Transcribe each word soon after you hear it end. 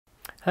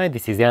Hi,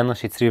 this is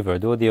János, it's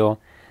Reverb Audio,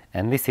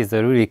 and this is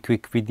a really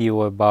quick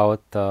video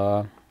about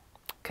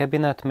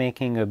cabinet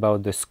making,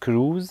 about the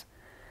screws,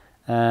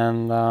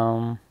 and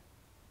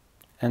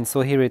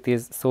so here it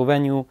is. So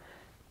when you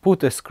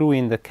put a screw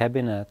in the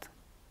cabinet,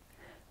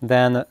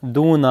 then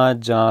do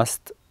not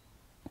just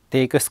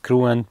take a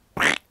screw and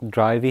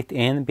drive it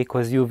in,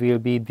 because you will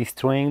be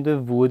destroying the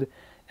wood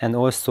and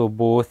also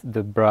both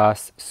the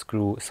brass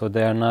screw, so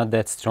they are not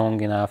that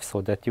strong enough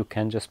so that you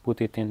can just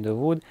put it in the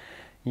wood.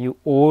 You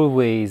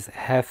always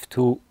have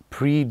to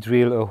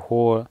pre-drill a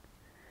hole,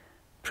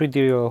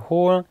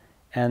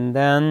 and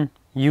then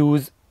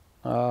use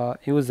a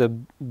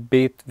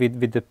bit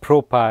with the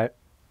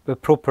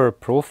proper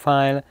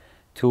profile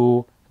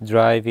to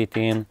drive it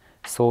in.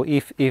 So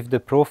if the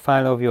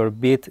profile of your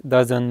bit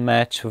doesn't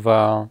match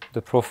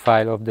the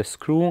profile of the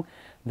screw,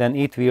 then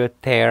it will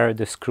tear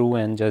the screw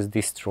and just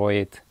destroy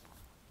it.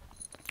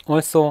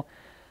 Also,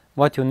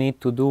 what you need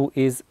to do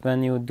is,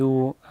 when you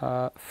do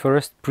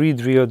first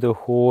pre-drill the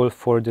hole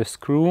for the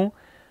screw,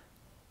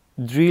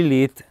 drill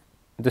it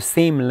the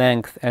same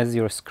length as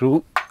your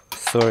screw.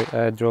 Sorry,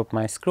 I dropped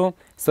my screw.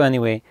 So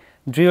anyway,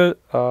 drill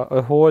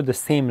a hole the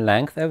same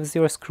length as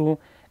your screw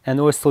and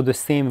also the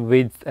same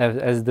width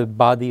as the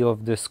body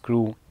of the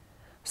screw.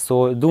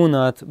 So do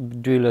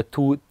not drill a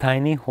too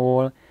tiny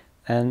hole,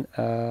 and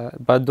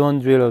but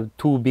don't drill a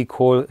too big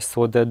hole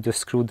so that the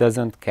screw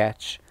doesn't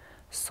catch.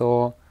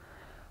 So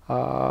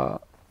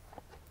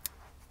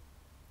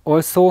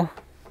also,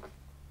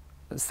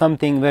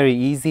 something very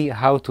easy,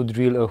 how to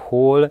drill a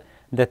hole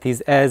that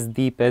is as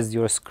deep as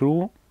your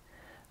screw.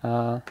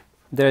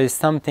 There is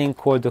something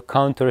called the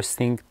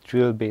countersink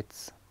drill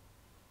bits.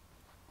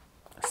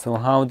 So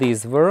how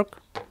these work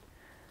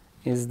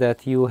is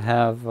that you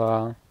have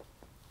a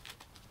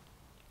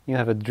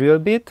drill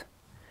bit,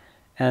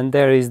 and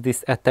there is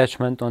this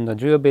attachment on the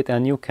drill bit,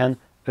 and you can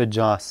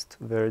adjust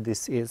where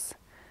this is.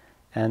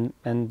 And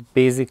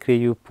basically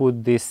you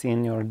put this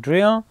in your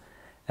drill,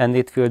 and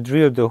it will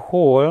drill the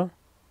hole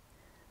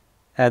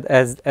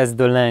as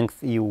the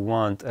length you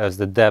want, as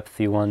the depth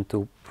you want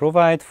to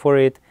provide for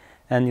it.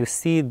 And you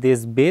see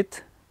this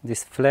bit,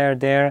 this flare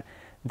there,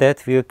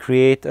 that will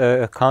create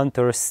a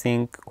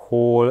countersink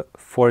hole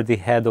for the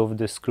head of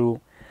the screw.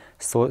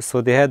 So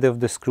the head of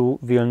the screw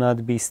will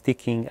not be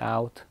sticking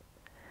out,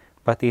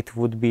 but it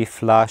would be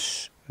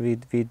flush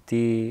with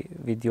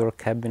your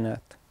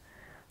cabinet.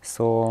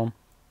 So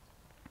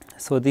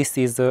this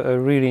is a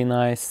really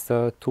nice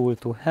tool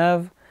to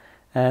have,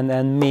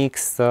 and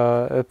makes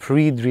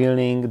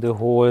pre-drilling the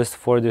holes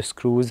for the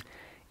screws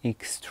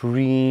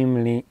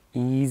extremely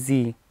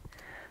easy.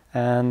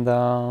 And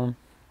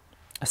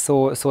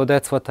so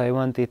that's what I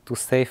wanted to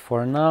say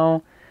for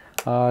now,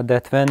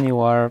 that when you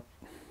are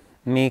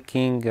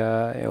making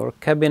your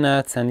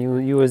cabinets and you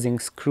using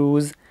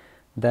screws,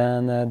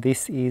 then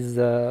this is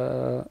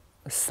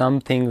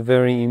something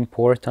very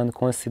important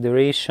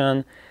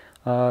consideration.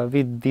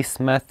 With this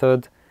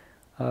method,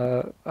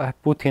 I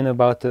put in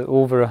about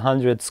over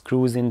 100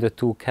 screws in the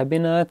two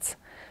cabinets,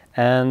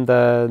 and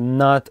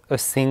not a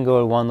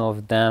single one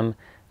of them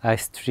I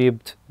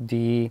stripped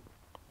the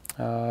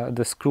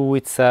screw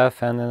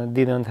itself, and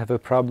didn't have a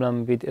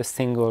problem with a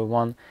single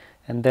one.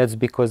 And that's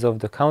because of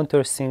the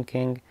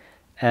countersinking.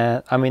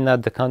 I mean,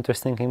 not the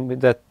countersinking,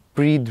 but that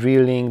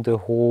pre-drilling the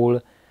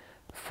hole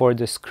for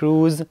the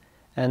screws,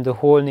 and the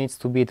hole needs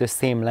to be the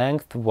same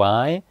length.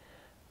 Why?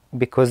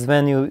 Because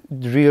when you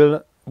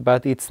drill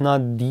but it's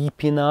not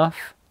deep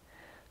enough,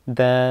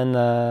 then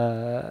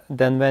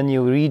when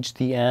you reach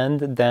the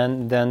end,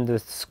 then the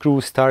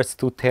screw starts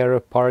to tear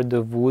apart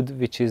the wood,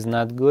 which is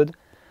not good.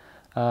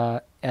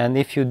 And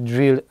if you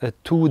drill a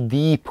too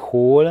deep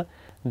hole,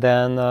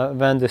 then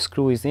when the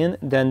screw is in,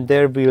 then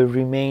there will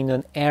remain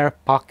an air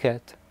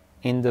pocket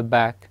in the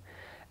back,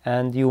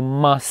 and you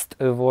must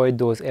avoid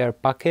those air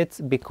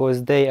pockets,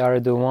 because they are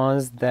the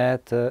ones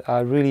that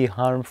are really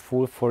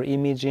harmful for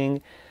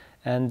imaging,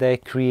 and they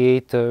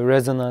create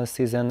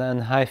resonances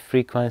and high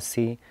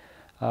frequency,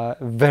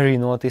 very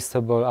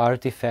noticeable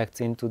artifacts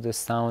into the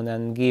sound,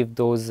 and give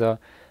those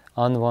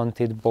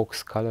unwanted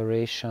box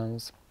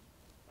colorations.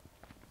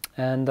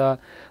 And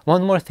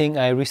one more thing,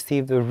 I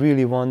received a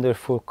really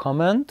wonderful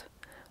comment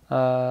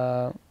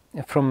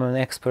from an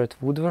expert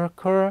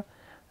woodworker,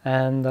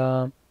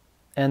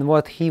 and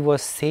what he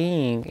was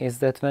saying is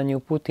that when you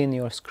put in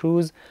your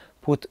screws,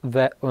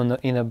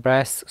 in a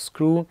brass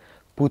screw,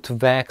 put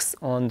wax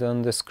on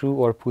the screw,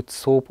 or put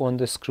soap on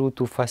the screw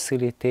to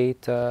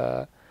facilitate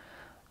the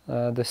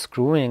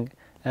screwing.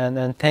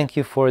 And thank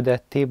you for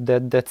that tip.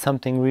 That's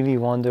something really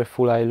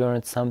wonderful. I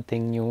learned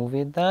something new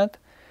with that.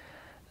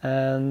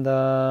 And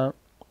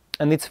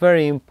it's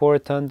very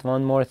important,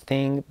 one more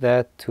thing,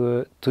 that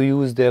to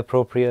use the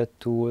appropriate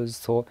tools.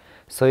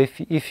 So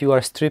if you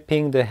are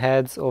stripping the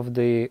heads of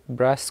the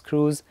brass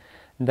screws,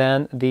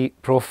 then the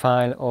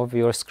profile of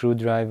your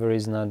screwdriver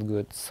is not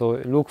good.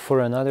 So look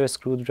for another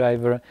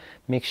screwdriver,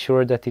 make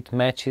sure that it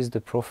matches the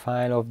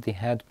profile of the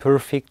head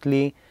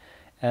perfectly,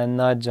 and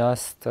not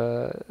just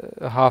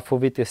half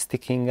of it is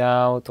sticking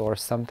out or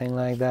something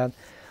like that.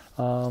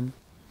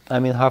 I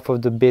mean half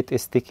of the bit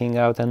is sticking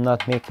out and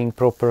not making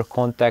proper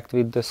contact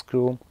with the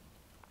screw.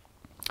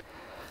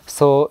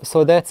 So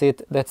that's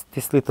it. That's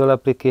this little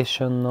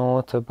application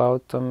note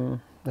about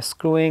the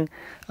screwing.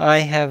 I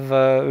have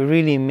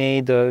really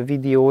made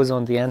videos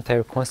on the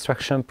entire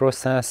construction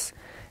process,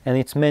 and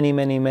it's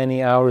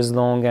many hours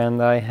long,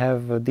 and I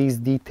have these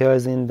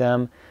details in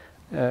them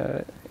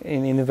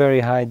in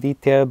very high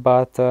detail,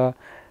 but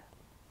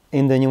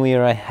in the new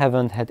year I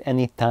haven't had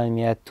any time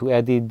yet to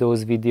edit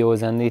those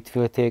videos, and it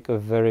will take a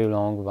very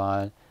long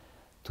while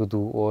to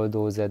do all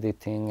those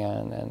editing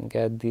and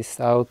get this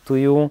out to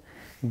you.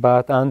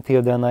 But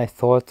until then I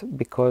thought,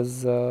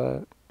 because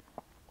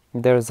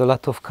there's a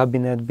lot of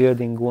cabinet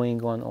building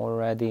going on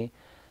already,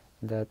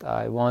 that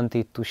I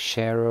wanted to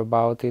share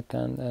about it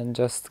and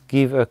just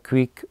give a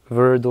quick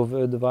word of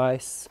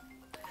advice.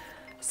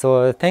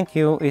 So thank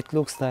you. It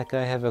looks like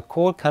I have a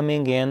call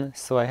coming in,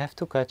 so I have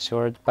to cut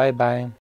short. Bye bye.